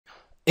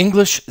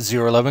English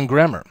 011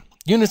 Grammar,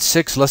 Unit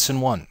 6,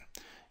 Lesson 1,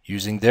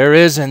 using there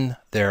is and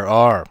there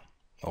are,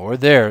 or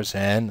there's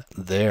and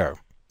there.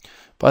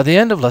 By the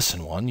end of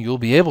Lesson 1, you'll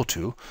be able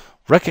to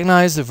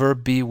recognize the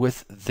verb be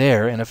with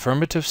there in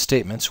affirmative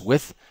statements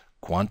with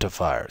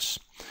quantifiers.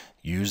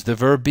 Use the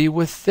verb be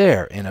with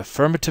there in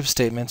affirmative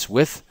statements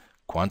with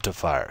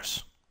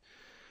quantifiers.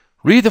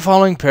 Read the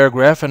following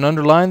paragraph and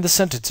underline the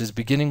sentences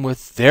beginning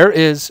with there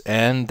is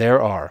and there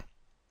are.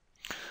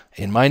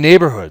 In my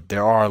neighborhood,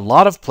 there are a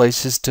lot of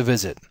places to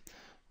visit.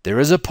 There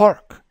is a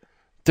park.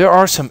 There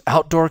are some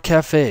outdoor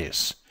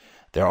cafes.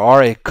 There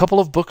are a couple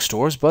of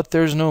bookstores, but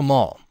there's no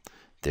mall.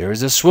 There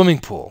is a swimming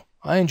pool.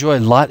 I enjoy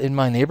a lot in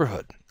my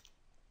neighborhood.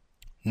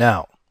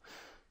 Now,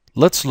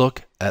 let's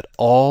look at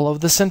all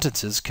of the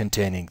sentences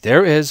containing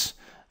there is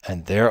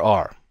and there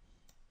are.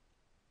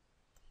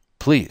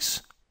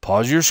 Please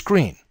pause your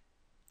screen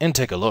and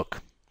take a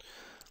look.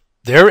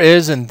 There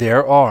is and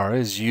there are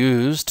is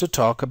used to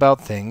talk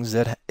about things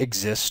that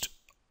exist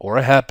or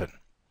happen.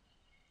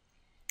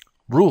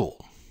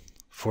 Rule: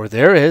 for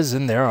there is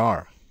and there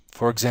are.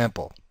 For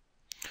example,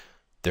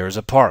 there's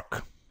a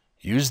park.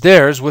 Use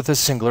there's with a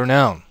singular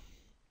noun.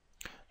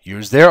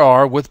 Use there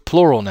are with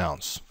plural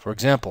nouns. For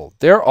example,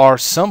 there are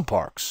some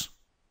parks.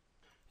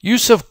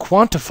 Use of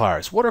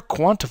quantifiers. What are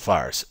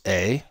quantifiers?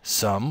 A,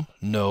 some,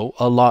 no,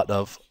 a lot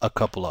of, a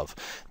couple of.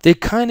 They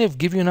kind of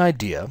give you an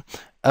idea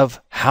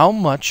of how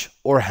much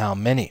or how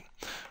many.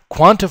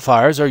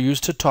 Quantifiers are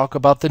used to talk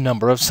about the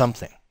number of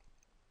something.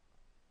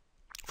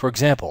 For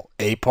example,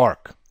 a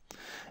park,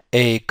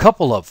 a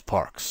couple of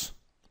parks,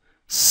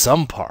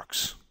 some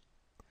parks,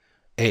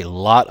 a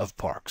lot of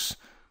parks.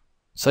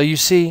 So you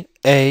see,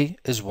 a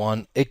is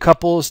one, a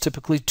couple is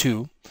typically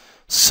two,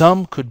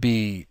 some could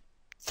be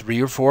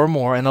 3 or 4 or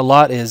more, and a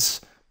lot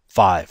is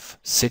 5,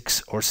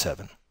 6, or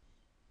 7.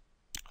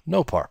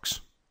 No parks.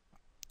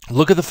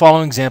 Look at the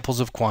following examples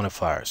of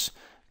quantifiers.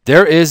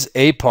 There is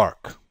a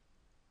park.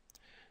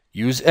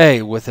 Use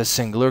a with a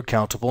singular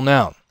countable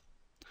noun.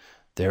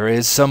 There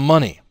is some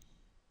money.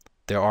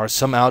 There are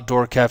some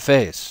outdoor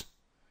cafes.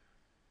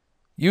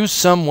 Use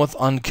some with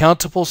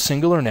uncountable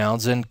singular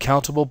nouns and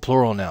countable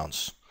plural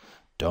nouns.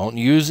 Don't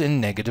use in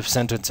negative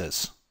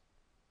sentences.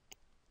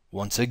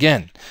 Once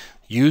again,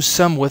 use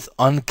some with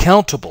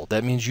uncountable.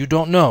 That means you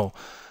don't know.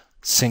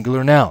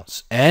 Singular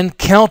nouns. And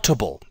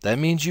countable. That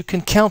means you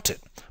can count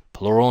it.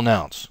 Plural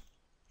nouns.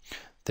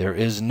 There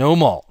is no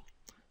mall.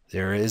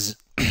 There is,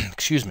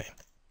 excuse me.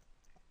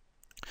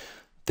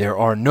 There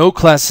are no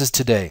classes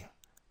today.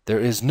 There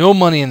is no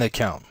money in the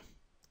account.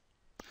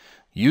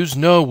 Use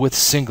no with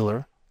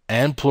singular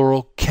and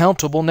plural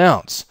countable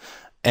nouns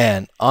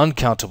and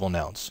uncountable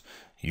nouns.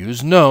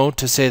 Use no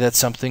to say that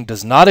something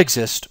does not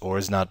exist or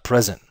is not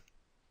present.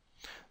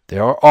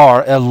 There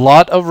are a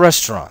lot of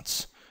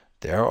restaurants.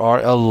 There are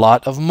a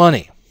lot of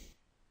money.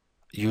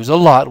 Use a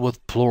lot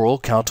with plural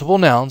countable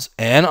nouns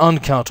and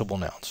uncountable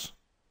nouns.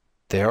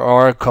 There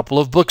are a couple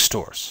of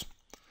bookstores.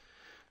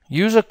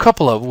 Use a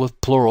couple of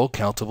with plural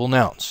countable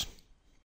nouns.